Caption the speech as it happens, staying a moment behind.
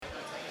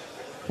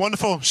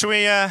Wonderful. Shall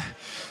we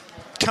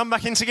come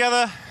back in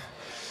together?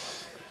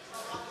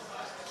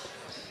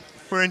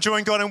 We're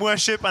enjoying God in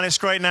worship, and it's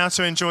great now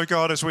to enjoy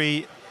God as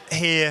we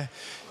hear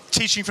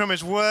teaching from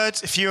His Word.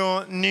 If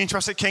you're new to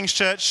us at King's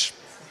Church,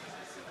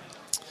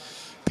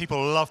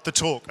 people love to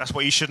talk. That's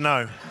what you should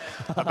know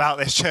about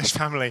this church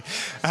family.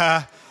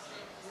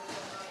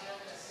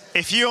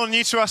 If you're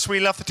new to us, we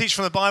love to teach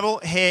from the Bible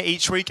here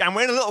each week, and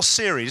we're in a little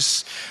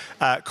series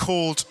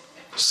called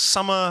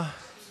Summer.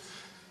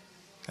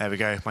 There we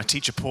go. My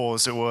teacher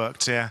paused. It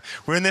worked. Yeah.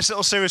 We're in this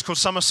little series called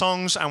Summer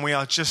Songs, and we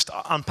are just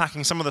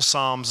unpacking some of the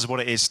Psalms as what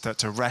it is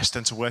to rest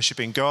and to worship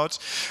in God.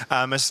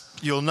 As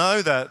you'll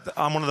know, that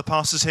I'm one of the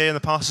pastors here, and the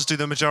pastors do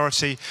the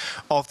majority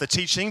of the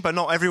teaching, but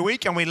not every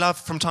week. And we love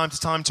from time to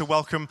time to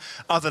welcome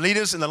other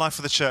leaders in the life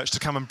of the church to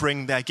come and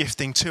bring their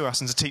gifting to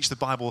us and to teach the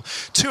Bible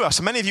to us.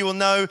 And many of you will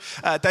know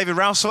David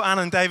Rousel. Anne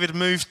and David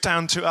moved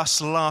down to us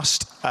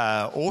last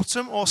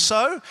autumn or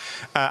so,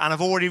 and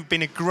have already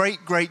been a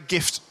great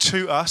gift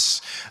to us.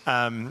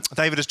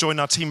 David has joined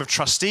our team of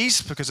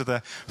trustees because of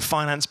the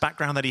finance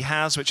background that he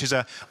has, which is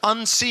an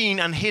unseen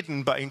and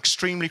hidden but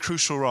extremely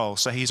crucial role.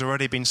 So he's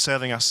already been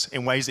serving us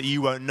in ways that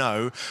you won't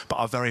know but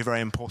are very, very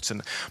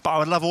important. But I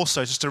would love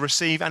also just to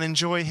receive and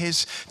enjoy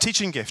his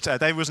teaching gift.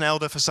 David was an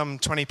elder for some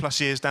 20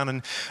 plus years down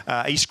in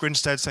East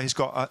Grinstead, so he's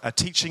got a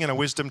teaching and a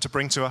wisdom to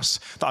bring to us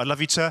that I'd love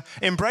you to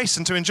embrace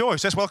and to enjoy.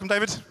 So let's welcome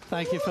David.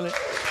 Thank you, Philip.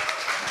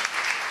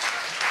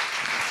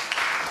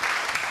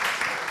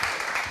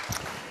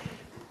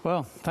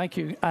 Well, thank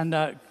you,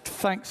 and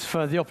thanks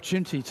for the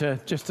opportunity to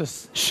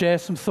share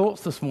some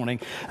thoughts this morning.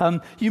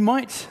 You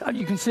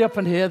can see up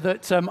in here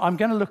that I'm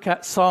going to look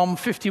at Psalm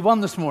 51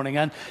 this morning,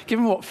 and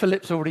given what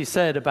Philip's already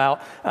said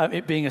about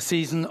it being a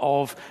season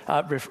of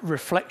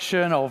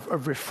reflection,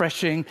 of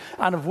refreshing,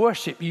 and of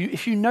worship,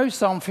 if you know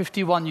Psalm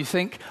 51, you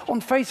think, on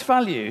face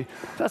value,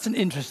 that's an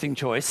interesting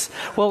choice.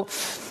 Well,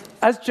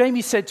 as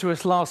Jamie said to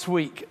us last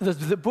week,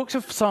 the book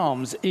of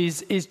Psalms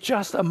is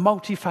just a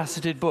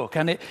multifaceted book,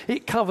 and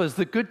it covers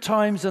the good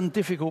times and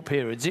difficult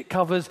periods. It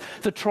covers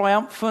the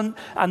triumphant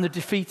and the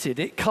defeated.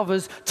 It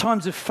covers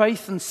times of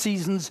faith and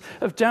seasons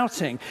of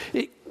doubting.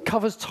 It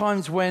covers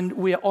times when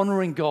we are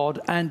honoring God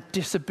and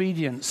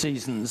disobedient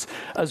seasons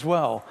as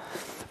well.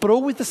 But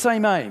all with the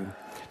same aim,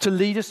 to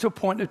lead us to a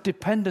point of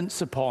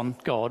dependence upon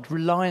God,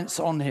 reliance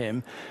on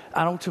Him,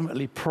 and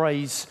ultimately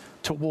praise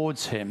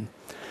towards Him.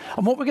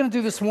 And what we're going to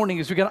do this morning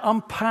is we're going to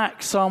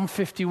unpack Psalm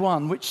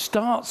 51, which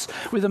starts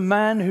with a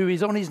man who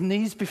is on his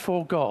knees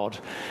before God,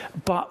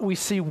 but we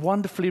see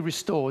wonderfully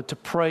restored to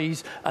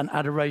praise and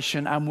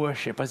adoration and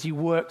worship as he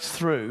works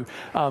through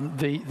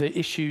the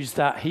issues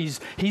that he's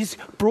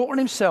brought on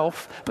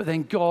himself, but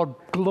then God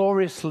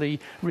gloriously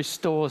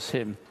restores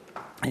him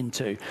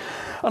into.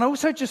 And I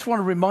also just want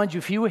to remind you,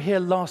 if you were here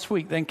last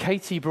week, then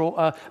Katie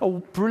brought a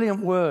brilliant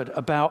word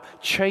about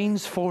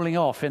chains falling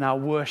off in our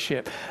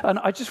worship. And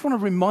I just want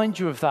to remind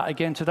you of that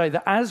again today,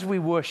 that as we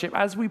worship,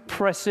 as we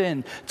press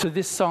in to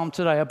this psalm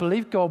today, I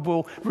believe God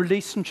will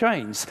release some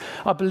chains.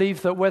 I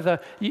believe that whether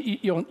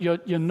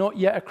you're not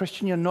yet a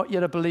Christian, you're not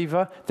yet a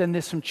believer, then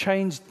there's some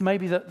chains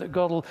maybe that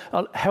God will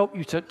help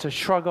you to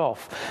shrug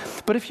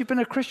off. But if you've been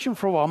a Christian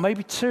for a while,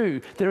 maybe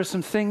too, there are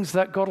some things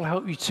that God will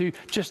help you to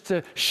just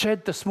to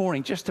shed this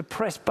morning, just to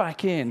press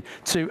back in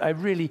to a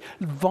really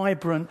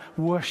vibrant,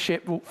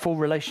 worshipful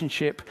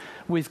relationship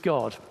with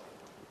God.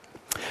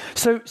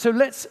 So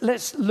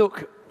let's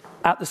look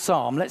at the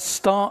psalm. Let's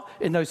start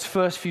in those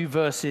first few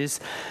verses.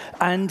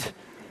 And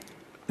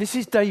this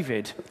is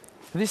David.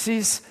 This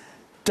is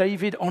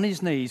David on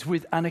his knees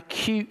with an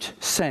acute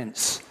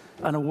sense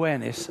and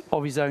awareness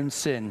of his own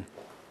sin.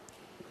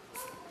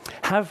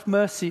 Have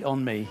mercy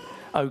on me,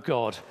 O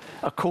God,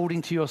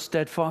 according to your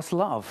steadfast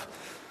love.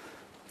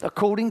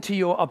 According to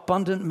your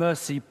abundant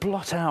mercy,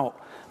 blot out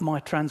my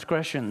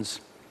transgressions.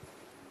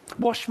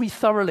 Wash me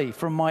thoroughly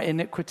from my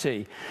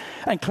iniquity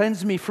and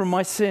cleanse me from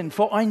my sin,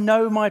 for I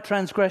know my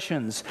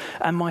transgressions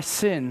and my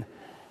sin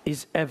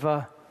is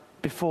ever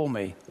before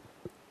me.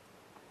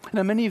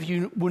 Now, many of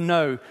you will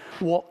know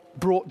what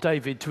brought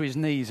David to his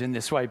knees in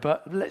this way,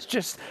 but let's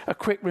just a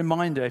quick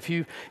reminder. If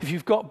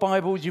you've got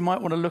Bibles, you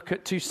might want to look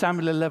at 2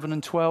 Samuel 11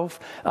 and 12,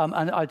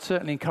 and I'd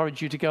certainly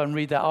encourage you to go and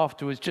read that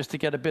afterwards just to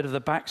get a bit of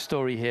the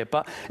backstory here.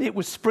 But it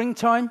was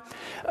springtime.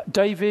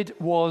 David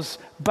was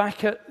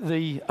back at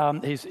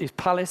his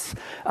palace.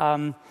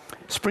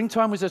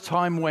 Springtime was a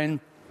time when,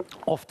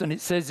 often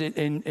it says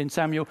in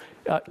Samuel,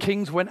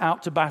 kings went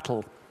out to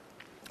battle.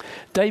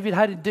 David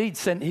had indeed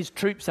sent his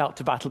troops out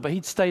to battle, but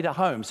he'd stayed at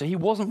home. So he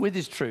wasn't with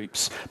his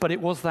troops, but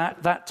it was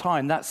that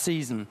time, that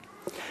season.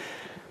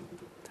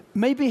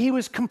 Maybe he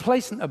was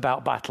complacent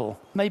about battle.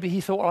 Maybe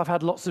he thought, well, I've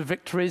had lots of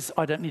victories,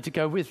 I don't need to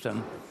go with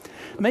them.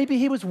 Maybe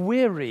he was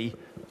weary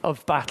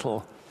of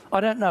battle. I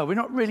don't know. We're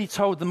not really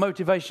told the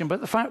motivation,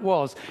 but the fact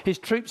was his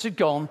troops had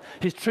gone,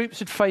 his troops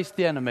had faced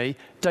the enemy,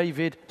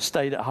 David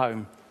stayed at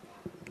home.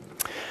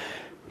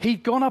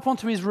 He'd gone up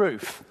onto his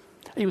roof.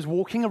 He was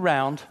walking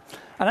around,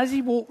 and as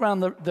he walked around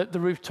the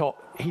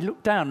rooftop, he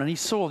looked down and he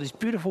saw this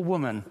beautiful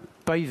woman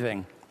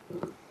bathing.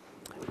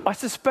 I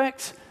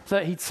suspect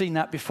that he'd seen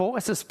that before. I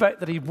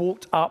suspect that he'd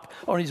walked up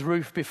on his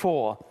roof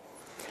before.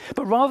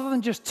 But rather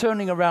than just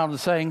turning around and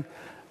saying,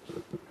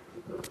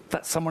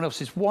 that's someone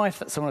else's wife,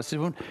 that's someone else's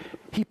woman,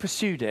 he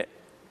pursued it.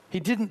 He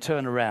didn't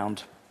turn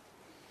around.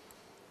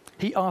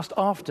 He asked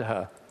after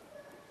her.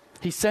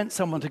 He sent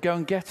someone to go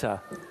and get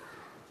her.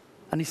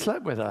 And he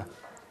slept with her.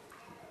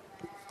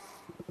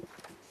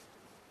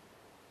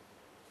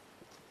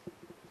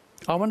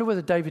 I wonder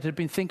whether David had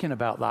been thinking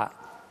about that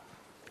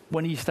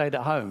when he stayed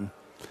at home.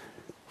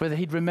 Whether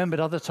he'd remembered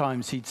other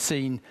times he'd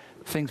seen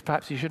things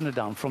perhaps he shouldn't have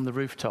done from the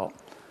rooftop.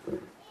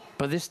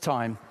 But this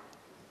time,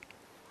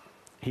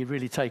 he'd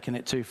really taken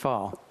it too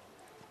far.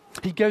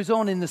 He goes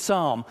on in the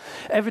psalm,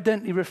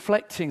 evidently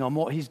reflecting on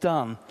what he's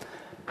done.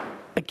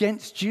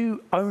 Against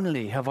you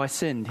only have I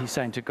sinned, he's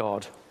saying to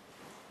God.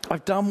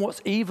 I've done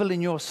what's evil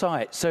in your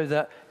sight so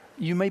that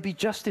you may be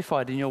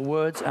justified in your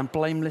words and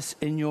blameless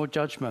in your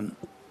judgment.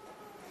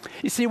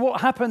 You see,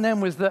 what happened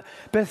then was that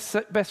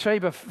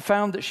Bathsheba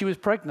found that she was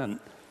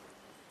pregnant.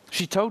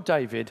 She told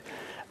David,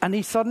 and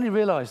he suddenly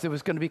realized there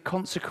was going to be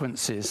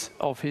consequences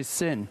of his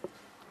sin.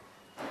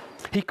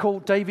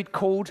 David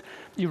called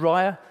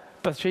Uriah,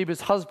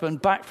 Bathsheba's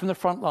husband, back from the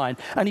front line,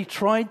 and he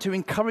tried to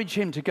encourage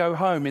him to go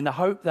home in the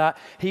hope that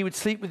he would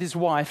sleep with his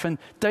wife and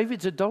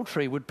David's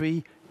adultery would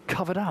be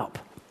covered up.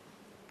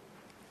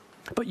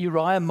 But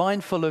Uriah,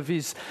 mindful of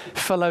his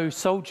fellow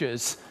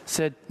soldiers,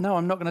 said, no,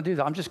 I'm not going to do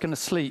that. I'm just going to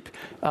sleep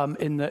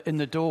in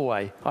the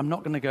doorway. I'm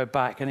not going to go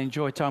back and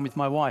enjoy time with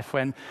my wife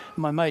when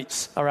my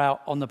mates are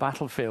out on the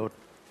battlefield.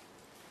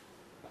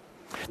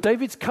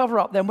 David's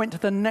cover-up then went to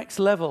the next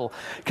level.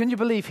 Can you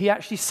believe he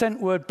actually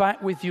sent word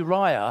back with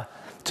Uriah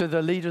to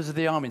the leaders of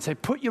the army and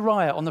said, put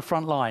Uriah on the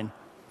front line.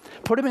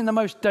 Put him in the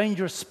most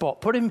dangerous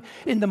spot. Put him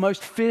in the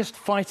most fierce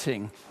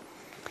fighting.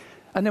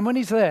 And then when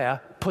he's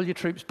there, pull your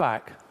troops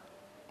back.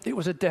 It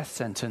was a death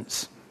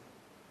sentence.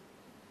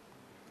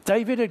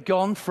 David had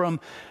gone from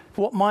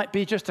what might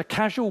be just a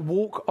casual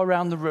walk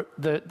around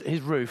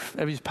his roof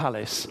of his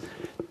palace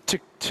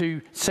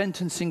to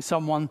sentencing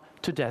someone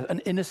to death, an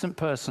innocent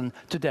person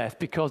to death,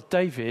 because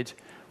David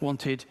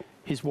wanted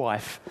his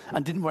wife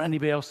and didn't want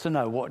anybody else to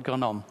know what had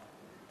gone on.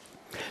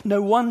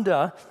 No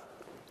wonder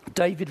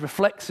David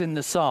reflects in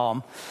the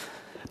psalm,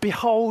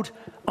 behold,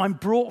 I'm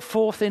brought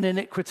forth in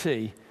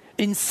iniquity.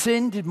 In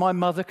sin did my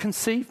mother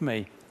conceive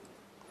me.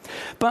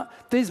 But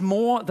there's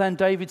more than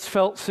David's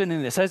felt sin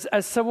in this.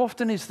 As so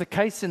often is the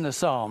case in the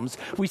Psalms,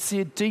 we see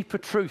a deeper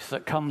truth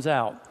that comes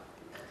out.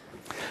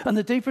 And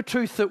the deeper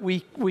truth that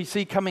we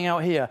see coming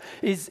out here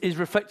is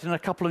reflected in a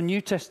couple of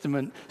New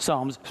Testament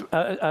Psalms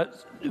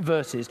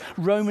verses.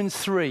 Romans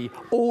 3,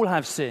 all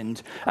have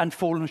sinned and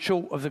fallen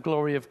short of the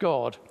glory of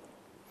God.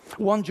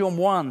 1 John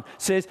 1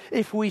 says,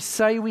 if we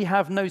say we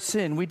have no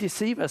sin, we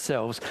deceive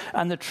ourselves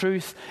and the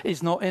truth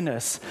is not in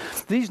us.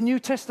 These New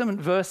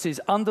Testament verses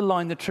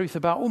underline the truth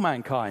about all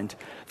mankind,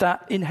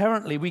 that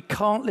inherently we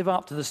can't live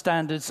up to the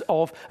standards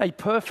of a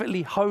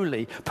perfectly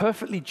holy,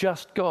 perfectly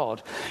just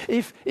God.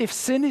 If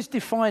sin is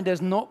defined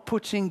as not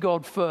putting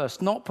God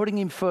first, not putting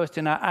him first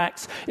in our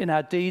acts, in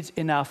our deeds,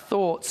 in our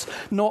thoughts,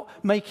 not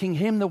making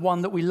him the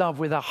one that we love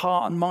with our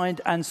heart and mind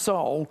and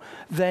soul,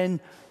 then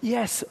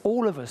yes,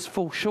 all of us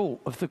fall short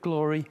of the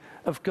glory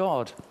of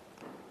God.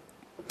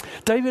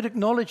 David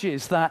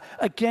acknowledges that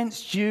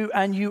against you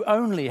and you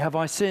only have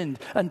I sinned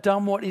and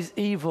done what is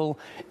evil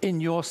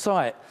in your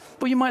sight.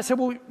 But you might say,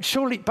 well,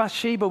 surely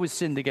Bathsheba was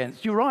sinned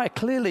against. Uriah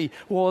clearly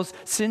was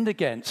sinned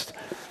against.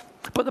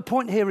 But the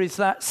point here is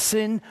that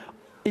sin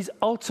is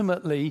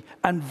ultimately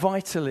and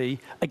vitally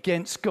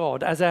against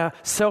God, as our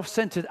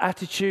self-centered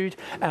attitude,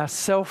 our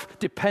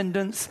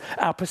self-dependence,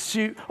 our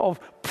pursuit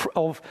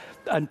of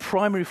and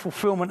primary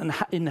fulfillment and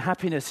in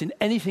happiness in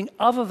anything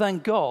other than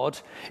God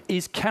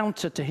is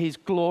counter to his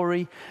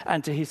glory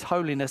and to his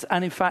holiness,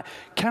 and in fact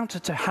counter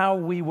to how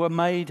we were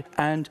made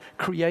and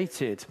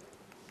created.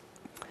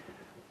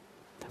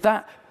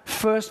 That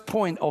first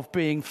point of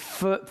being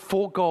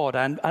for God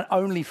and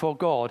only for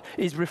God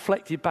is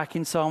reflected back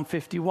in Psalm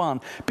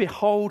 51.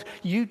 Behold,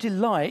 you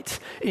delight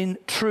in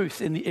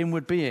truth in the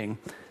inward being,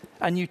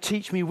 and you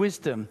teach me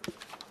wisdom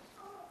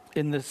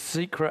in the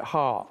secret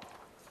heart.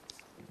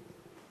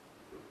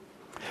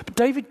 But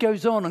David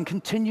goes on and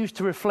continues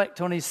to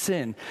reflect on his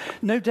sin,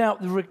 no doubt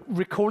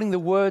recalling the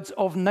words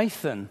of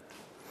Nathan,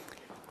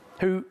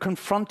 who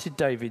confronted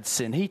David's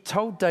sin. He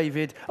told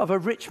David of a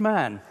rich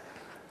man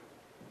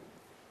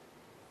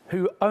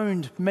who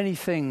owned many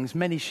things,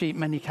 many sheep,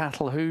 many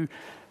cattle, who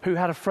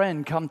had a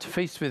friend come to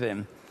feast with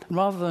him.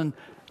 Rather than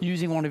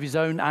using one of his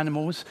own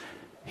animals,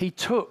 he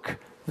took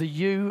the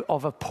ewe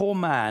of a poor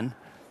man,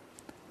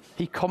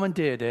 he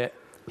commandeered it,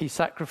 he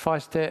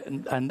sacrificed it,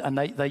 and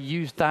they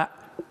used that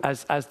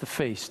as the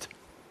feast.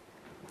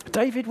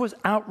 David was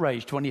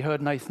outraged when he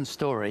heard Nathan's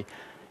story.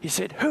 He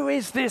said, who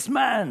is this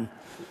man?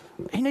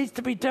 He needs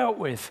to be dealt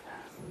with.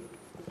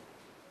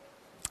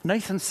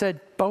 Nathan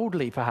said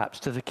boldly, perhaps,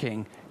 to the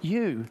king,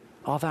 you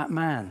are that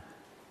man.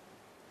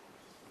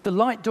 The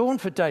light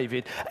dawned for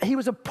David. He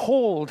was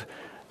appalled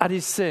at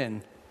his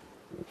sin.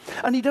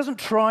 And he doesn't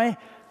try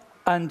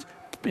and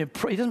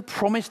he doesn't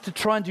promise to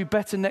try and do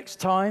better next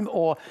time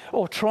or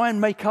try and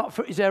make up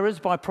for his errors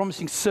by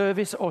promising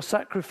service or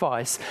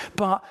sacrifice,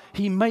 but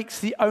he makes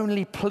the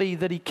only plea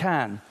that he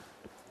can.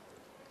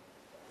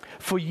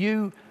 For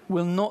you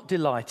will not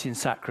delight in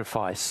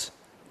sacrifice,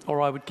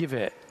 or I would give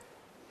it.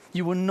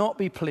 You will not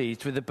be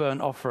pleased with the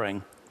burnt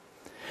offering.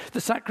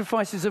 The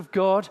sacrifices of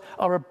God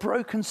are a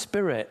broken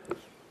spirit,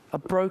 a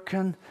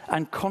broken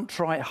and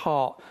contrite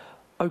heart.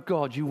 O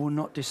God, you will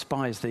not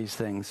despise these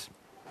things.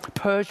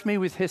 Purge me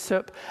with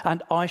hyssop,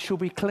 and I shall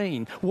be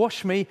clean.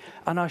 Wash me,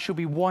 and I shall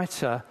be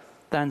whiter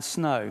than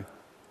snow.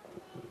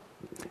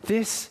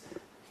 This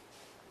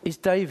is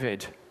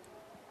David,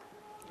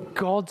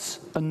 God's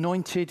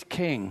anointed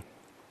king,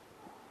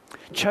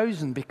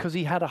 chosen because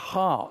he had a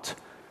heart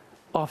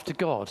after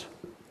God.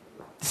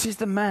 This is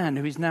the man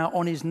who is now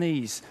on his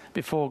knees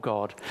before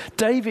God.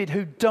 David,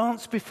 who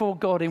danced before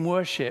God in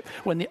worship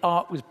when the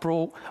ark was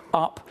brought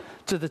up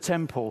to the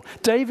temple.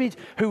 David,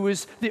 who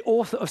was the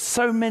author of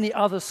so many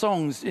other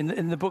songs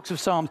in the books of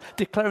Psalms,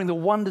 declaring the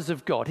wonders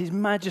of God, his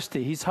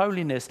majesty, his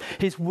holiness,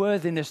 his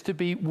worthiness to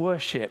be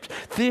worshipped.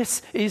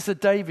 This is the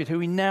David who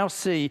we now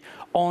see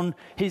on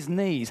his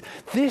knees.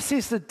 This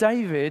is the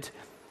David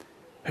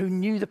who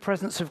knew the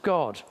presence of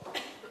God.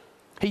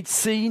 He'd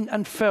seen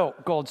and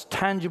felt God's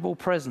tangible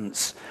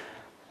presence.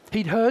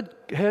 He'd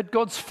heard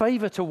God's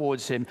favor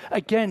towards him,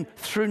 again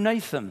through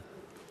Nathan,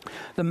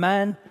 the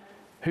man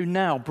who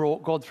now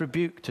brought God's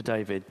rebuke to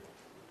David.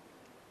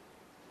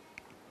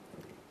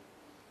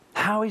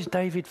 How is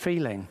David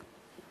feeling?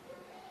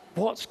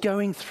 What's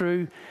going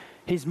through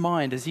his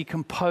mind as he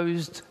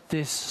composed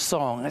this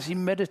song, as he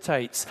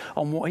meditates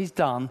on what he's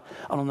done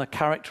and on the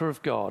character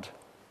of God?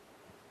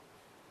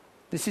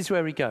 This is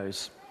where he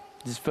goes.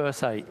 This is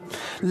verse 8.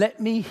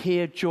 Let me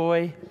hear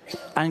joy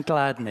and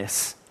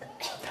gladness.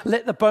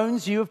 Let the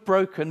bones you have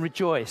broken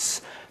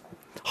rejoice.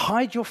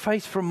 Hide your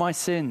face from my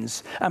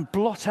sins and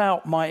blot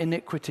out my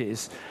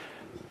iniquities.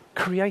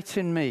 Create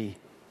in me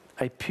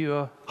a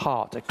pure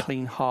heart, a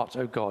clean heart,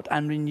 O God,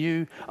 and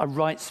renew a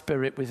right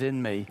spirit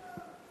within me.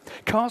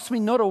 Cast me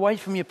not away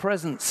from your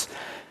presence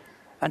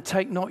and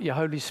take not your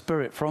Holy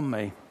Spirit from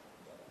me.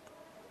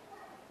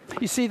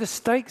 You see, the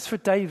stakes for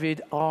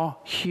David are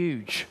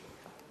huge.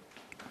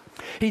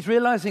 He's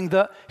realizing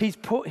that he's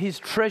put his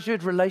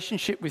treasured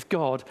relationship with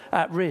God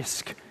at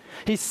risk.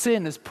 His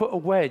sin has put a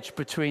wedge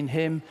between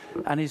him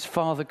and his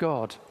Father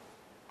God.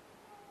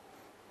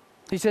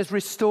 He says,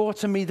 restore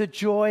to me the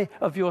joy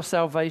of your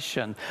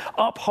salvation.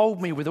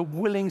 Uphold me with a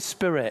willing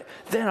spirit.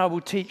 Then I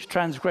will teach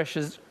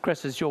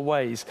transgressors your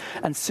ways,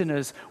 and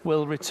sinners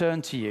will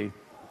return to you.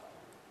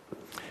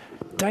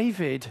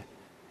 David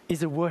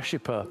is a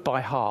worshiper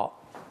by heart,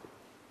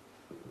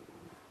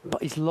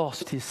 but he's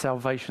lost his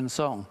salvation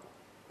song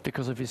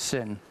because of his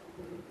sin.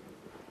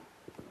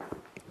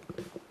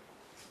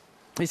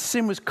 His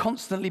sin was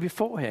constantly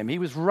before him. He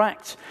was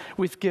racked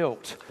with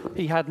guilt.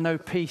 He had no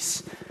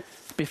peace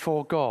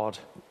before God.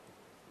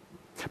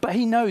 But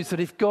he knows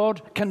that if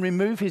God can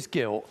remove his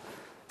guilt,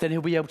 then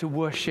he'll be able to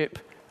worship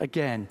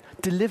again.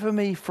 Deliver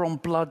me from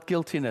blood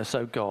guiltiness,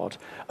 O God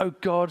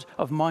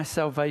of my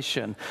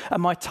salvation,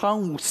 and my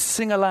tongue will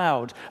sing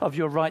aloud of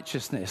your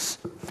righteousness.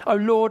 O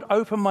Lord,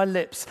 open my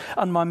lips,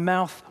 and my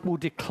mouth will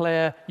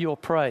declare your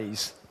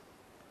praise.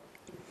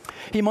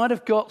 He might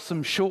have got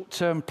some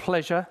short-term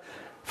pleasure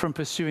from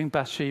pursuing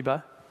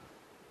Bathsheba,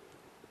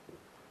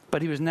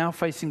 but he was now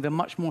facing the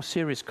much more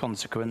serious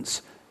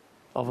consequence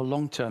of a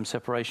long-term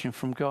separation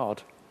from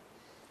God.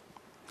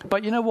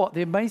 But you know what?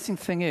 The amazing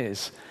thing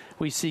is,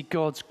 we see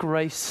God's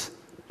grace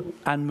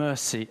and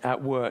mercy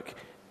at work.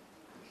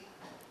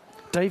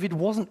 David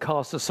wasn't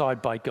cast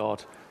aside by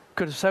God.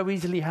 Could have so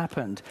easily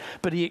happened,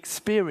 but he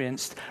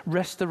experienced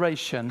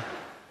restoration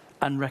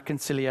and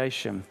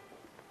reconciliation.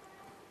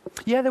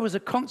 Yeah, there was a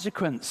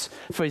consequence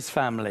for his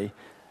family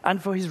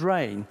and for his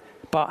reign,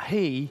 but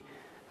he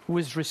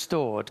was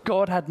restored.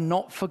 God had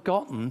not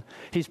forgotten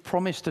his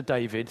promise to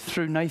David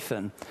through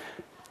Nathan,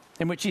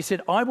 in which he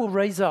said, I will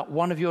raise up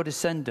one of your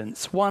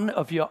descendants, one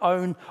of your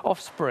own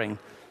offspring.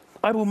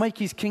 I will make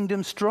his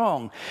kingdom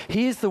strong.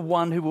 He is the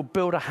one who will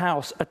build a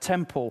house, a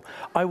temple.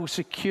 I will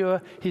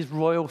secure his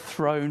royal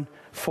throne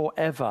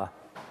forever.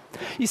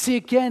 You see,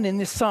 again, in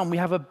this psalm, we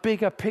have a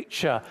bigger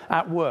picture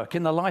at work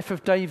in the life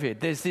of David.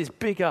 There's this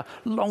bigger,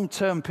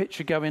 long-term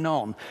picture going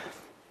on.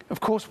 Of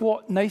course,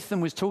 what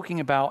Nathan was talking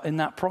about in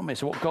that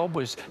promise, what God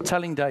was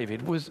telling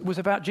David, was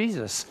about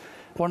Jesus,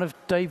 one of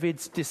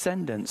David's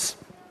descendants.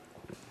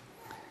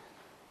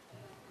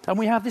 And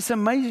we have this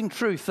amazing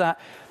truth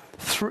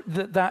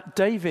that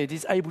David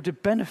is able to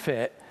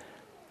benefit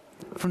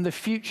from the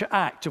future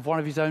act of one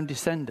of his own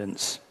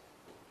descendants.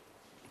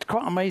 It's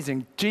quite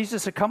amazing.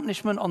 Jesus'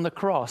 accomplishment on the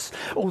cross,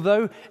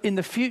 although in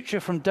the future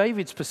from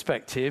David's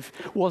perspective,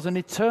 was an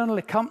eternal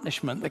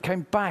accomplishment that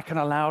came back and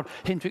allowed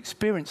him to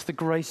experience the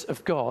grace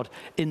of God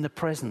in the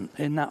present,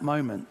 in that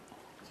moment.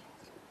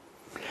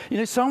 You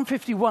know, Psalm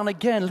 51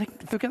 again,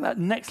 look at that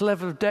next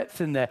level of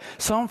depth in there.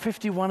 Psalm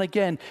 51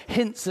 again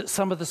hints at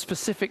some of the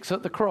specifics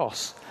of the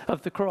cross.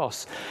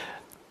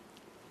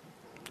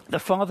 The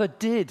Father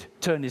did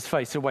turn his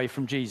face away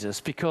from Jesus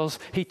because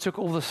he took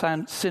all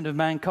the sin of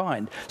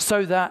mankind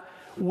so that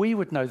we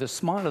would know the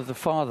smile of the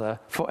Father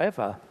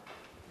forever.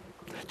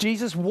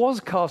 Jesus was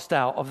cast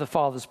out of the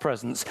Father's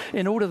presence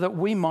in order that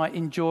we might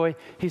enjoy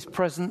his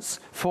presence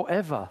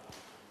forever.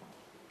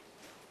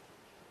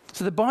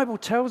 So the Bible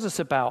tells us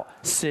about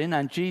sin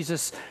and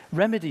Jesus'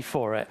 remedy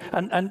for it.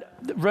 And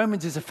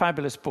Romans is a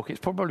fabulous book. It's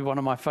probably one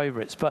of my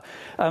favorites. But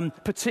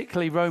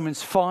particularly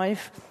Romans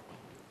 5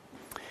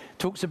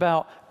 talks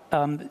about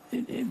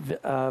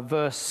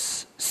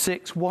verse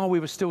 6, while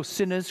we were still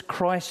sinners,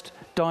 Christ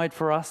died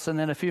for us. And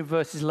then a few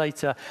verses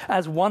later,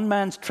 as one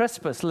man's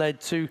trespass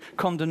led to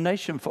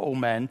condemnation for all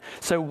men,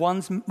 so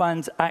one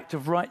man's act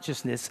of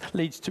righteousness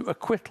leads to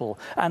acquittal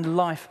and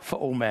life for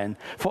all men.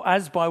 For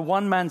as by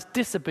one man's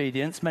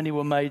disobedience many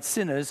were made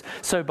sinners,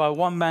 so by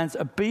one man's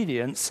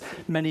obedience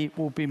many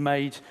will be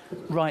made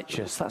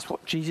righteous. That's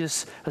what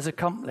Jesus has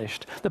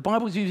accomplished. The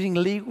Bible's using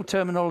legal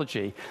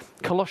terminology.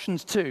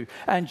 Colossians 2,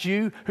 and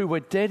you who were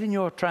dead in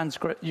your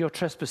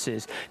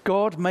trespasses,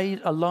 God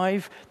made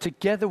alive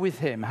together with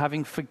him,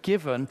 having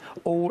forgiven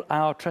all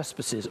our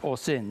trespasses or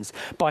sins,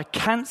 by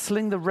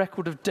cancelling the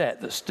record of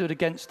debt that stood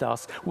against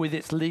us with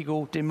its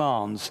legal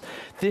demands.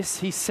 This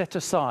he set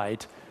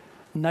aside,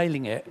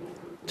 nailing it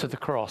to the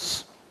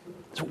cross.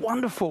 It's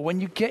wonderful when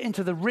you get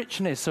into the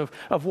richness of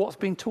what's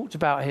being talked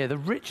about here, the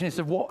richness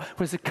of what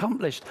was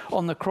accomplished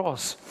on the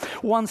cross.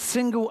 One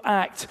single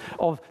act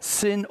of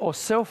sin or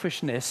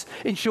selfishness,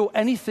 in short,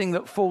 anything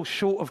that falls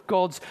short of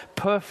God's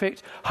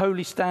perfect,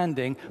 holy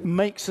standing,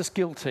 makes us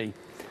guilty.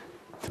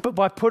 But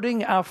by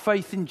putting our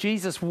faith in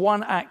Jesus,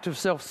 one act of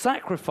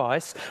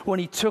self-sacrifice, when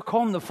he took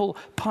on the full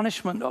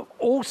punishment of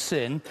all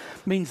sin,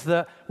 means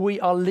that we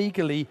are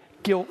legally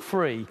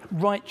guilt-free,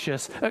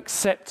 righteous,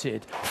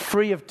 accepted,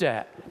 free of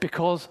debt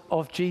because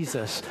of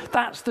Jesus.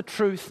 That's the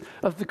truth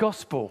of the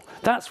gospel.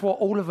 That's what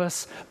all of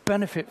us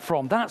benefit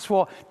from. That's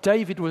what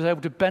David was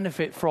able to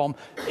benefit from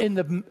in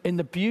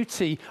the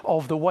beauty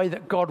of the way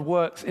that God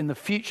works in the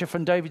future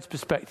from David's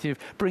perspective,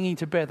 bringing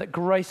to bear that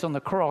grace on the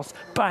cross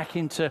back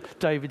into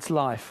David's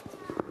life.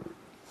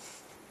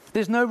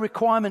 There's no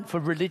requirement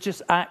for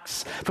religious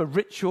acts, for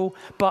ritual,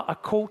 but a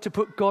call to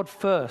put God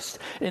first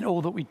in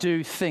all that we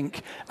do,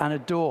 think, and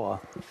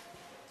adore.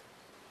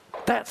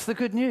 That's the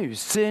good news.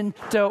 Sin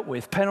dealt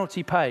with,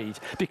 penalty paid,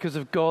 because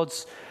of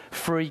God's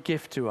free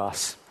gift to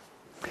us.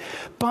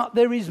 But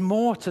there is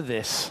more to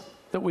this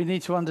that we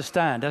need to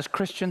understand. As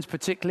Christians,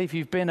 particularly if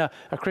you've been a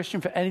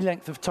Christian for any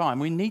length of time,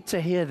 we need to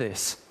hear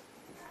this.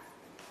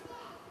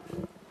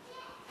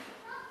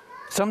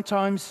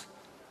 Sometimes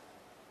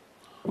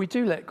we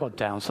do let God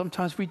down.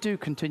 Sometimes we do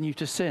continue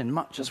to sin,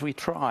 much as we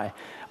try.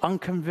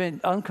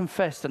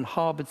 Unconfessed and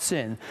harbored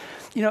sin.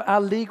 You know, our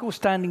legal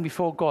standing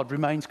before God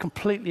remains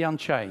completely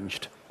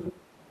unchanged.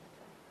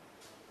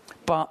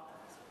 But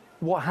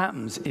what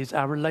happens is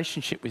our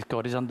relationship with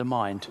God is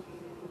undermined.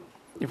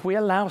 If we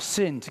allow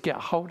sin to get a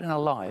hold in our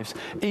lives,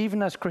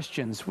 even as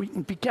Christians, we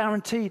can be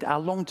guaranteed our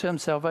long-term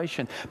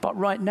salvation. But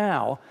right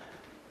now,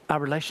 our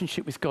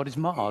relationship with God is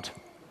marred.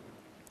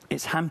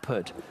 It's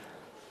hampered.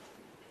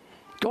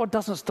 God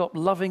doesn't stop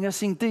loving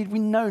us. Indeed, we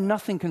know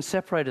nothing can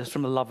separate us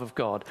from the love of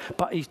God,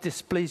 but he's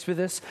displeased with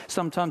us.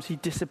 Sometimes he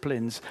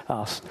disciplines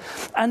us.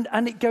 And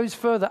it goes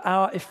further.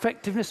 Our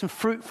effectiveness and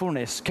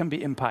fruitfulness can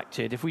be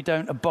impacted if we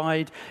don't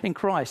abide in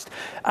Christ.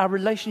 Our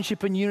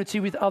relationship and unity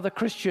with other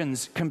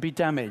Christians can be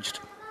damaged.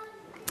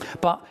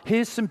 But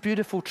here's some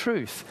beautiful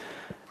truth.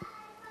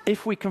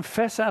 If we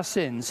confess our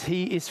sins,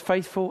 he is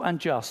faithful and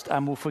just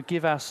and will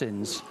forgive our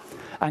sins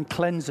and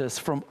cleanse us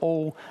from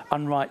all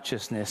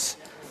unrighteousness.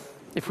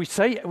 If we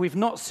say we've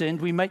not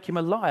sinned, we make him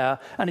a liar,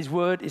 and his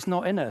word is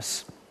not in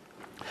us.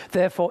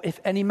 Therefore, if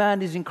any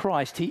man is in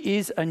Christ, he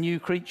is a new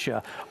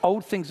creature.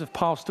 Old things have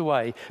passed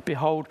away.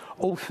 Behold,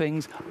 all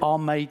things are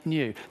made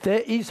new.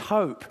 There is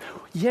hope.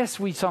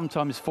 Yes, we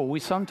sometimes fall, we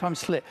sometimes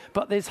slip,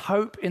 but there's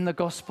hope in the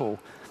gospel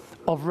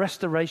of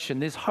restoration.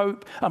 There's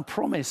hope and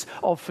promise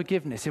of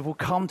forgiveness. If we'll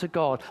come to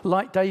God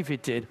like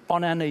David did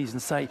on our knees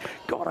and say,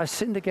 God, I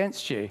sinned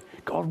against you.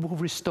 God will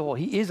restore.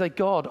 He is a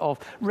God of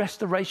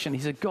restoration.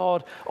 He's a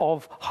God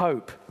of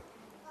hope.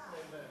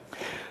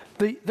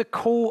 The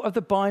core of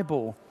the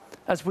Bible,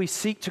 as we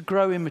seek to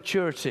grow in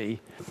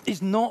maturity,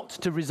 is not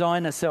to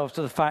resign ourselves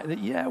to the fact that,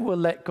 yeah, we'll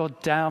let God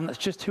down. That's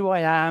just who I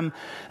am.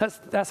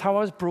 That's how I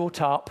was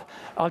brought up.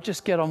 I'll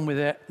just get on with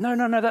it.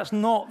 No, that's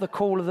not the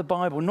call of the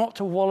Bible, not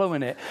to wallow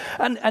in it.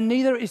 And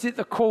neither is it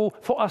the call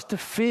for us to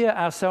fear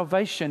our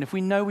salvation if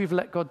we know we've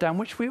let God down,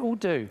 which we all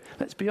do.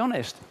 Let's be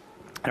honest.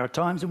 There are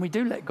times when we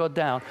do let God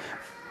down.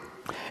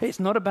 It's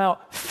not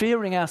about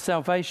fearing our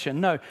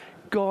salvation. No,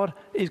 God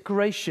is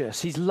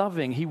gracious. He's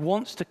loving. He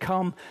wants to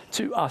come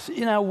to us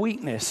in our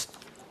weakness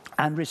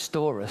and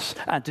restore us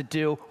and to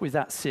deal with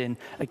that sin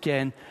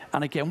again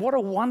and again. What a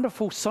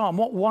wonderful psalm.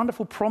 What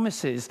wonderful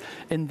promises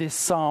in this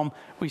psalm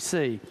we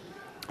see.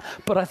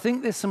 But I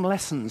think there's some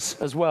lessons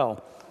as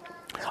well.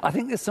 I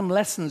think there's some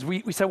lessons.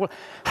 We say, well,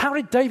 how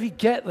did David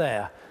get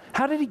there?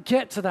 How did he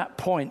get to that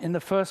point in the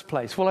first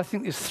place? Well, I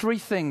think there's three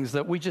things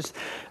that we just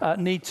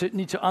need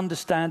to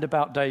understand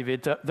about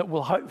David that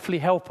will hopefully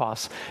help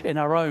us in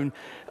our own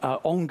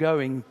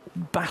ongoing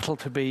battle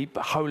to be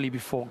holy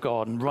before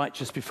God and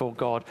righteous before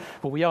God.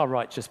 Well, we are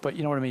righteous, but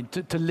you know what I mean,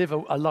 to live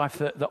a life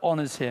that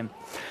honors him.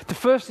 The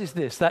first is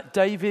this, that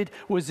David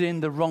was in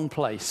the wrong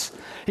place.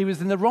 He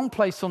was in the wrong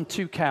place on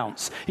two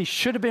counts. He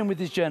should have been with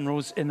his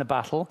generals in the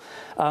battle,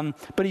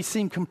 but he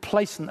seemed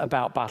complacent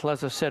about battle,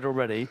 as I've said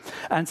already.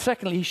 And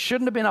secondly, he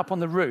shouldn't have been up on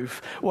the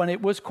roof when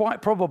it was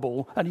quite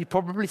probable, and he'd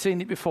probably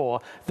seen it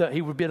before, that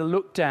he would be able to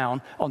look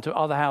down onto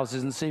other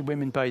houses and see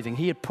women bathing.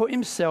 He had put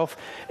himself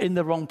in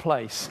the wrong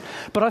place.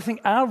 But I think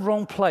our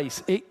wrong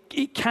place,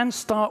 it can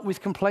start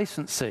with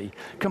complacency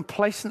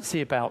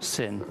about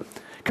sin.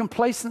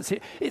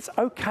 Complacency, it's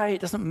okay,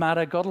 it doesn't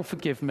matter, God will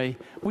forgive me.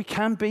 We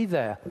can be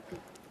there.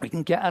 We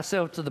can get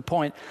ourselves to the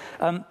point.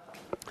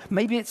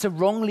 Maybe it's a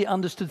wrongly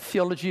understood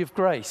theology of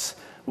grace.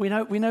 We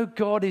know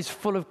God is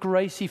full of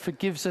grace. He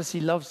forgives us.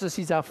 He loves us.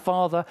 He's our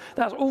Father.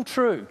 That's all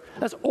true.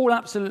 That's all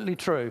absolutely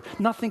true.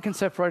 Nothing can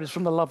separate us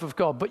from the love of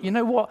God. But you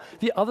know what?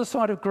 The other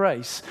side of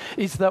grace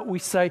is that we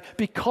say,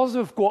 because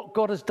of what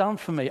God has done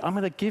for me, I'm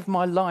going to give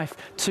my life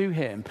to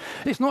him.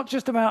 It's not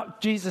just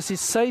about Jesus is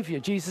Savior.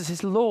 Jesus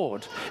is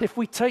Lord. If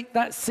we take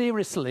that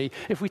seriously,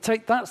 if we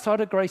take that side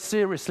of grace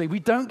seriously, we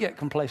don't get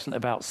complacent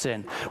about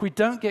sin. We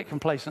don't get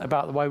complacent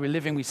about the way we're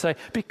living. We say,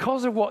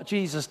 because of what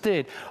Jesus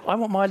did, I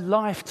want my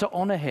life to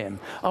honor him.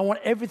 I want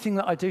everything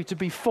that I do to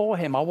be for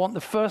him. I want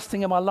the first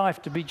thing in my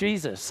life to be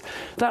Jesus.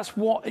 That's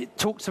what it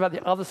talks about,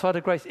 the other side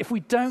of grace. If we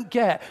don't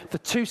get the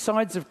two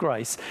sides of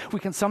grace,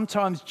 we can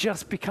sometimes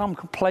just become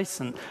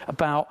complacent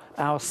about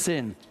our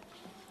sin.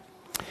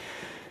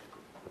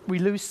 We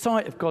lose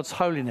sight of God's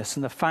holiness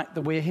and the fact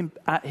that we're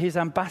his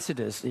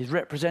ambassadors, his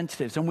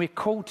representatives, and we're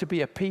called to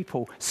be a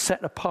people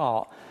set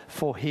apart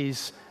for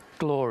his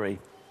glory.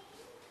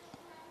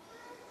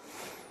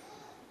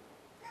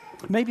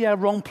 Maybe our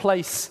wrong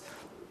place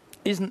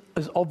isn't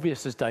as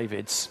obvious as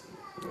David's,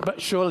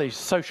 but surely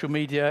social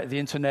media, the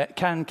internet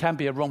can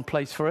be a wrong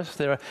place for us.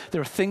 There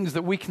are things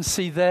that we can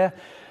see there,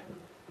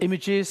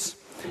 images,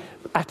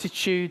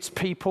 attitudes,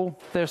 people.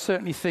 There are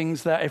certainly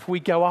things that if we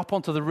go up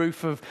onto the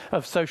roof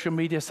of social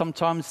media,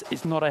 sometimes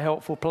it's not a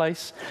helpful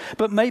place.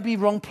 But maybe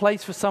wrong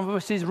place for some of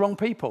us is wrong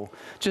people,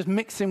 just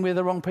mixing with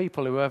the wrong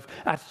people who have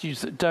attitudes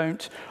that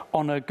don't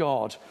honor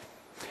God.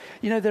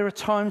 You know, there are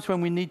times when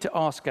we need to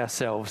ask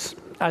ourselves,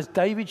 as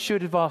David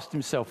should have asked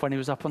himself when he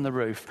was up on the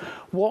roof,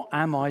 what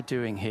am I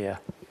doing here?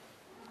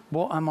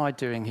 What am I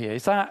doing here?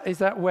 Is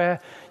that where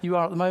you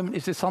are at the moment?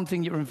 Is there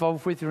something you're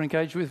involved with, you're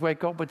engaged with, where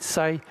God would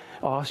say,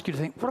 or ask you to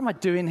think, what am I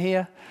doing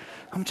here?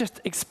 I'm just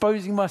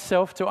exposing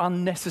myself to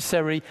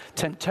unnecessary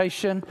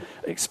temptation,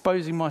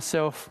 exposing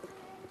myself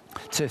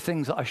to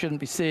things that I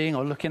shouldn't be seeing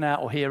or looking at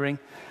or hearing.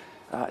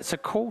 It's a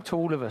call to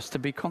all of us to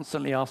be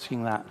constantly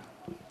asking that.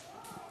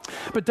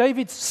 But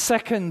the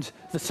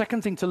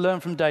second thing to learn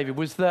from David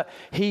was that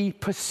he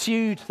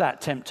pursued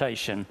that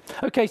temptation.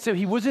 Okay, so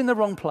he was in the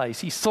wrong place.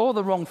 He saw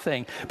the wrong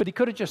thing, but he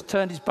could have just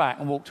turned his back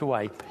and walked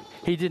away.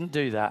 He didn't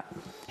do that.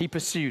 He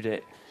pursued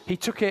it. He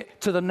took it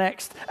to the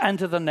next and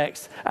to the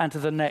next and to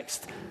the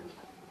next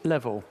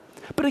level.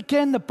 But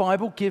again, the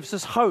Bible gives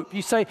us hope.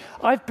 You say,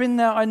 I've been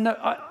there, I know.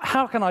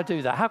 How can I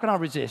do that? How can I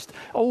resist?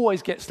 I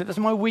always get slipped. That's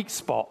my weak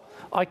spot.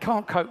 I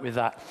can't cope with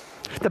that.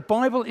 The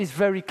Bible is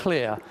very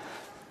clear.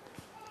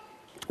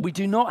 We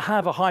do not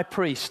have a high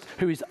priest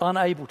who is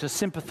unable to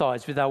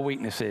sympathize with our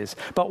weaknesses,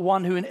 but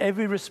one who in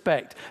every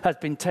respect has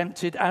been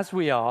tempted as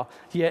we are,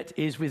 yet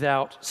is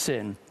without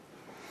sin.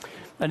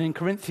 And in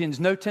Corinthians,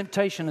 no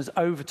temptation has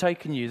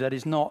overtaken you that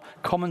is not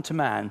common to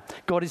man.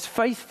 God is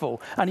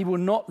faithful, and he will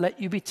not let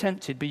you be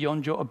tempted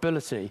beyond your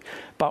ability.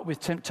 But with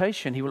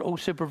temptation, he will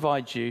also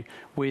provide you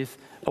with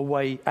a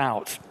way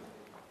out.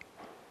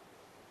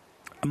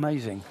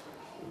 Amazing.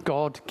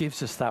 God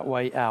gives us that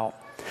way out.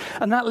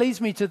 And that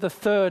leads me to the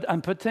third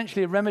and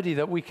potentially a remedy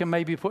that we can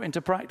maybe put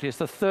into practice.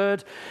 The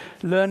third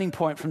learning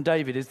point from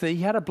David is that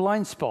he had a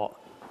blind spot.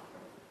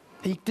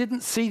 He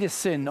didn't see this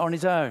sin on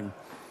his own.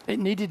 It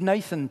needed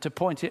Nathan to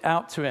point it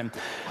out to him.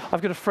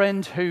 I've got a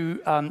friend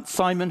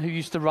Simon, who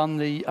used to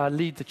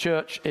lead the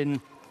church in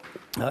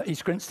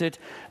East Grinstead.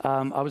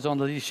 I was on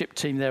the leadership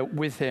team there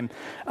with him.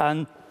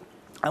 And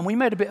we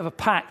made a bit of a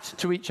pact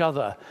to each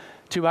other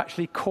to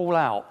actually call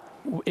out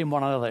in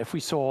one another if we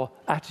saw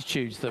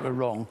attitudes that were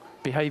wrong,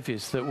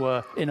 behaviors that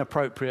were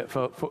inappropriate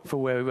for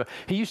where we were.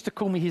 He used to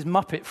call me his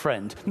Muppet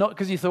friend, not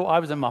because he thought I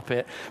was a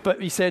Muppet,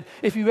 but he said,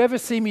 if you ever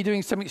see me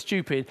doing something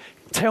stupid,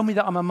 tell me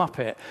that I'm a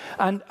Muppet.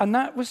 And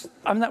that was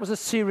a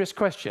serious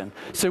question.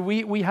 So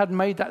we had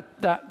made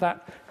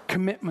that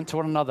commitment to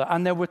one another.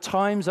 And there were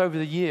times over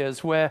the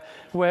years where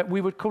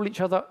we would call each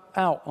other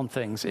out on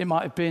things. It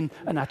might have been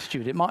an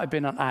attitude, it might have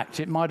been an act,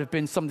 it might have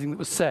been something that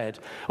was said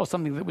or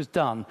something that was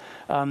done,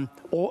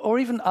 or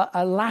even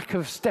a lack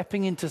of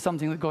stepping into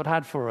something that God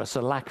had for us,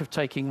 a lack of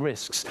taking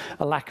risks,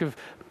 a lack of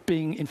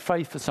being in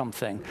faith for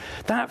something.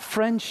 That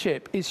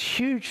friendship is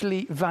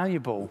hugely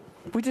valuable.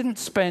 We didn't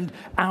spend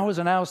hours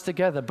and hours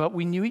together, but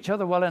we knew each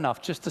other well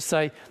enough just to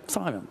say,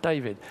 Simon,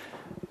 David,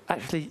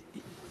 actually,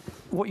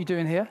 what are you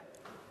doing here?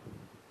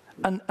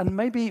 And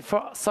maybe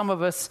for some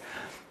of us,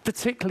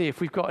 particularly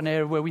if we've got an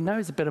area where we know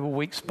is a bit of a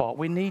weak spot,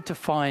 we need to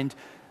find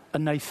a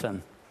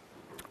Nathan.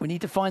 We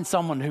need to find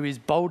someone who is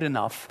bold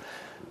enough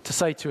to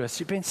say to us,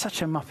 you're being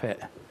such a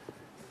muppet.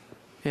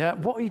 Yeah,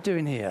 what are you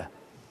doing here?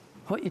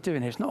 What are you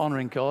doing here? It's not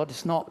honoring God.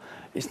 It's not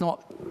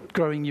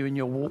growing you in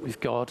your walk with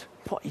God.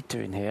 What are you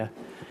doing here?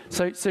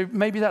 So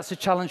maybe that's a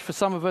challenge for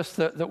some of us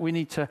that we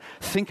need to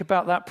think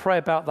about that, pray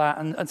about that,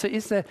 and say,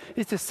 is there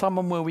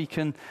someone where we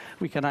can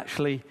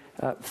actually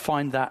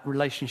find that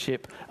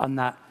relationship and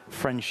that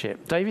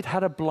friendship? David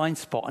had a blind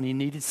spot, and he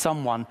needed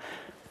someone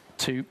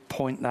to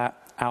point that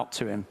out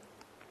to him.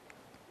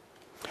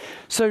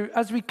 So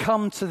as we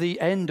come to the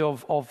end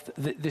of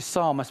this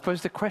psalm, I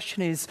suppose the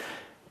question is,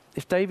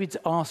 if David's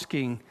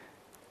asking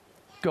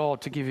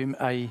God to give him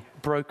a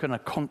broken, a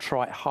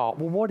contrite heart,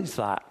 well, what is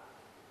that?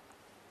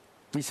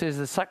 He says,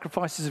 the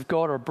sacrifices of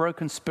God are a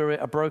broken spirit,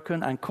 a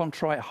broken and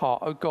contrite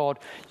heart. Oh God,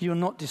 you will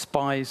not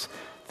despise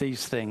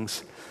these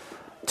things.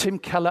 Tim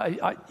Keller,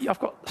 I've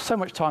got so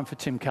much time for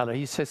Tim Keller.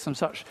 He says some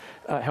such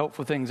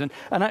helpful things. And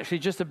actually,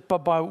 just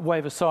by way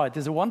of aside,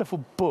 there's a wonderful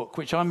book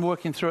which I'm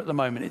working through at the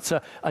moment. It's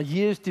a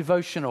year's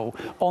devotional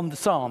on the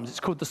Psalms. It's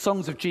called The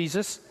Songs of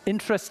Jesus.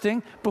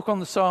 Interesting book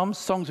on the Psalms,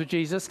 Songs of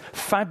Jesus,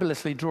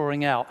 fabulously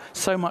drawing out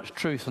so much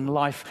truth and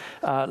life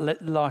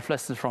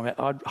lessons from it.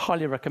 I'd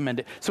highly recommend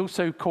it. It's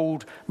also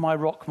called My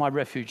Rock, My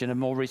Refuge in a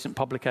more recent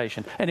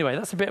publication. Anyway,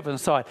 that's a bit of an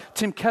aside.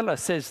 Tim Keller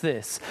says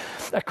this: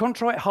 a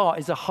contrite heart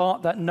is a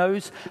heart that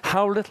knows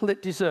how little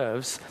it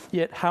deserves,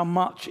 yet how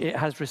much it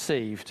has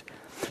received.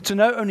 To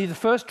know only the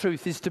first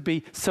truth is to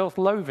be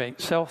self-loathing.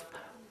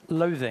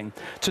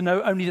 To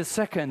know only the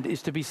second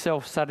is to be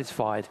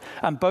self-satisfied.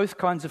 And both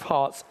kinds of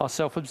hearts are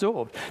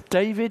self-absorbed.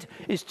 David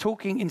is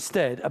talking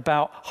instead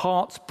about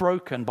hearts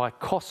broken by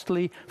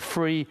costly,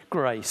 free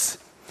grace,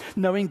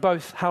 knowing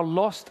both how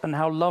lost and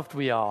how loved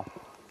we are.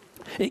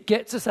 It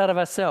gets us out of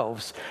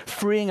ourselves,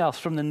 freeing us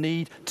from the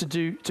need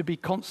to be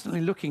constantly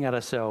looking at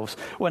ourselves.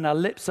 When our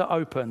lips are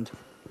opened,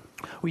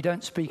 we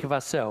don't speak of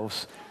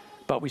ourselves,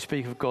 but we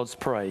speak of God's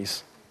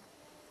praise.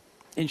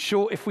 In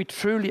short, if we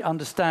truly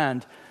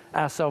understand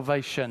our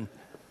salvation,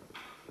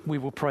 we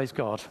will praise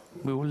God.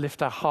 We will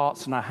lift our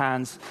hearts and our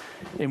hands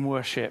in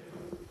worship.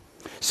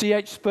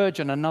 C.H.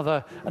 Spurgeon,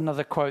 another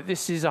quote.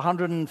 This is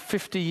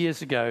 150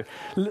 years ago.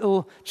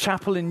 Little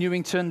chapel in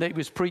Newington that he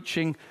was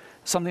preaching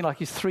something like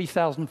his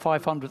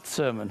 3,500th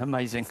sermon.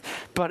 Amazing.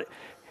 But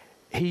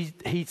he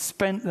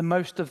spent the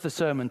most of the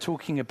sermon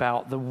talking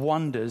about the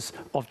wonders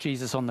of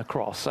Jesus on the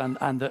cross and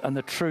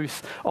the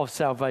truth of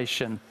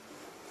salvation.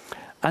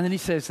 And then he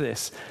says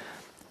this: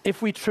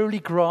 if we truly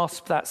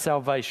grasp that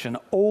salvation,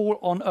 all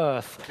on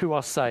earth who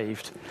are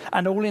saved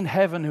and all in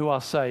heaven who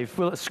are saved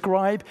will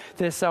ascribe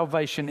their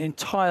salvation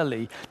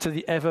entirely to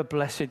the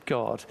ever-blessed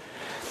God.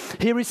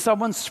 Here is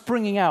someone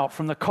springing out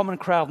from the common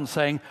crowd and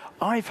saying,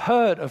 I've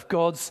heard of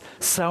God's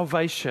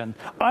salvation.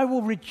 I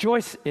will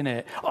rejoice in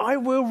it. I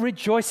will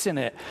rejoice in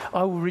it.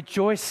 I will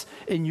rejoice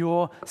in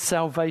your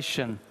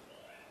salvation.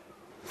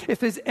 If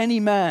there's any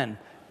man,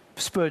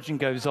 Spurgeon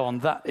goes on,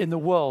 that in the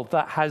world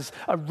that has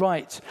a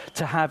right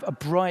to have a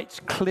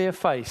bright, clear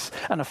face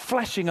and a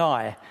flashing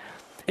eye,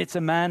 it's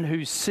a man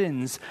whose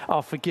sins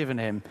are forgiven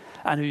him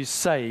and who's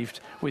saved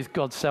with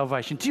God's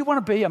salvation. Do you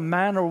want to be a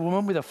man or a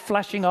woman with a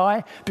flashing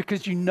eye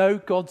because you know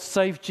God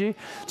saved you?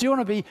 Do you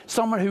want to be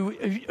someone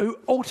who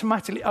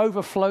automatically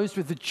overflows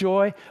with the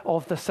joy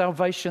of the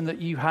salvation that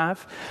you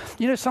have?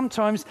 You know,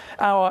 sometimes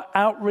our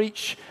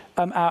outreach,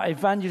 our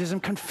evangelism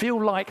can feel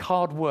like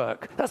hard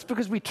work. That's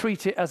because we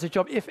treat it as a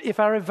job. If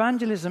our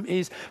evangelism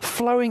is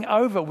flowing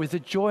over with the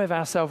joy of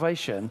our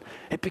salvation,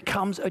 it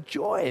becomes a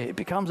joy. It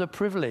becomes a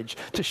privilege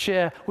to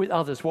share with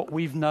others what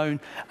we've known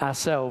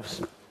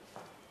ourselves.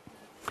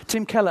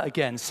 Tim Keller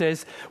again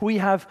says, we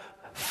have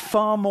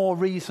far more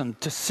reason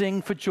to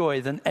sing for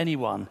joy than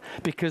anyone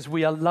because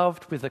we are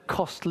loved with the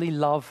costly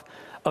love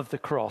of the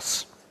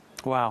cross.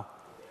 Wow.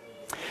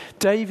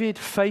 David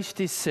faced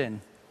his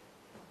sin.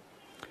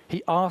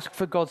 He asked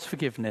for God's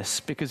forgiveness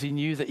because he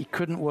knew that he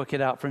couldn't work it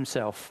out for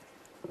himself.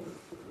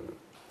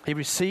 He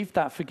received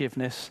that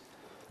forgiveness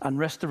and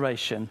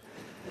restoration,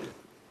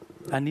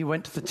 and he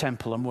went to the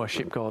temple and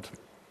worshiped God.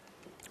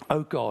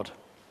 O God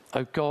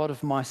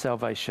of my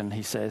salvation,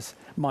 he says,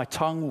 my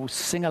tongue will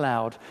sing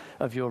aloud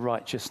of your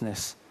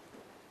righteousness.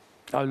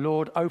 O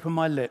Lord, open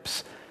my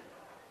lips,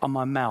 and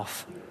my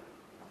mouth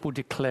will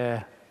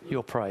declare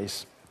your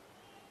praise.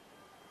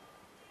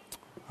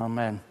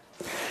 Amen.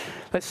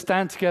 Let's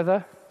stand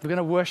together. We're going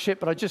to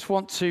worship, but I just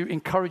want to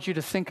encourage you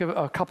to think of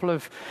a couple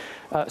of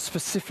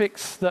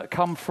specifics that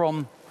come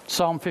from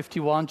Psalm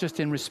 51, just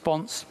in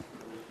response.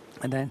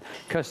 And then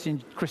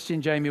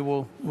Christian Jamie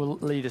will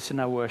lead us in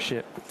our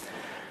worship.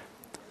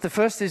 The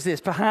first is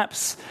this: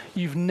 perhaps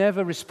you've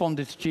never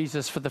responded to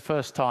Jesus for the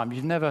first time.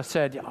 You've never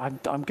said,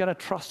 I'm going to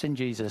trust in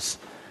Jesus.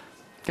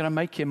 I'm going to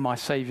make him my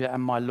Savior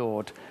and my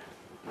Lord.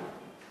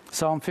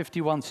 Psalm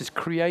 51 says,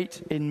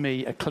 "Create in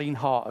me a clean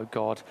heart, O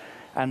God,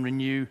 and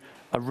renew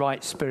a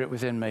right spirit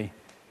within me."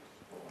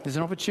 There's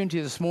an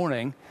opportunity this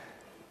morning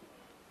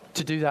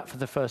to do that for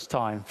the first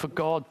time, for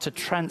God to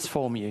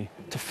transform you,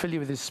 to fill you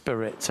with his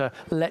spirit, to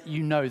let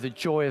you know the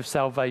joy of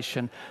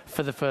salvation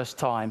for the first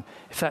time.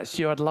 If that's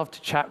you, I'd love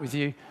to chat with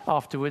you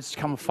afterwards.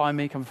 Come and find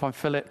me, come and find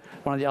Philip,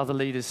 one of the other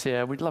leaders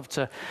here. We'd love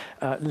to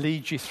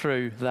lead you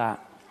through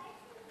that.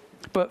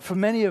 But for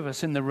many of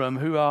us in the room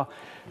who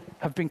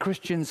have been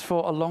Christians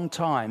for a long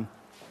time,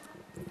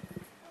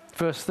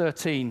 verse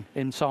 13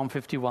 in Psalm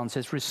 51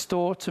 says,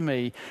 "Restore to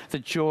me the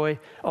joy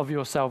of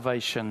your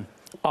salvation.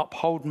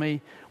 Uphold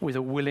me with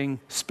a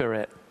willing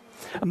spirit."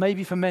 And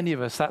maybe for many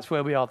of us, that's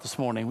where we are this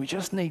morning. We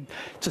just need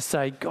to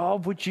say,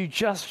 "God, would you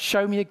just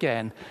show me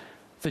again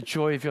the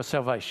joy of your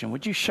salvation?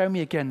 Would you show me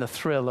again the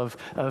thrill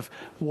of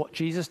what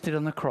Jesus did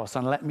on the cross,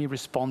 and let me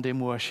respond in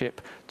worship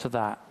to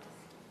that?"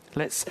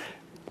 Let's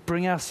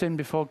bring our sin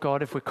before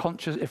God if we're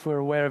conscious, if we're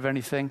aware of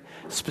anything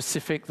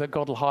specific that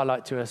God will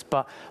highlight to us.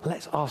 But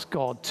let's ask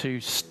God to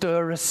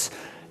stir us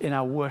in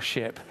our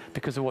worship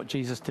because of what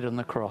Jesus did on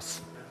the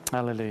cross.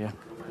 Hallelujah.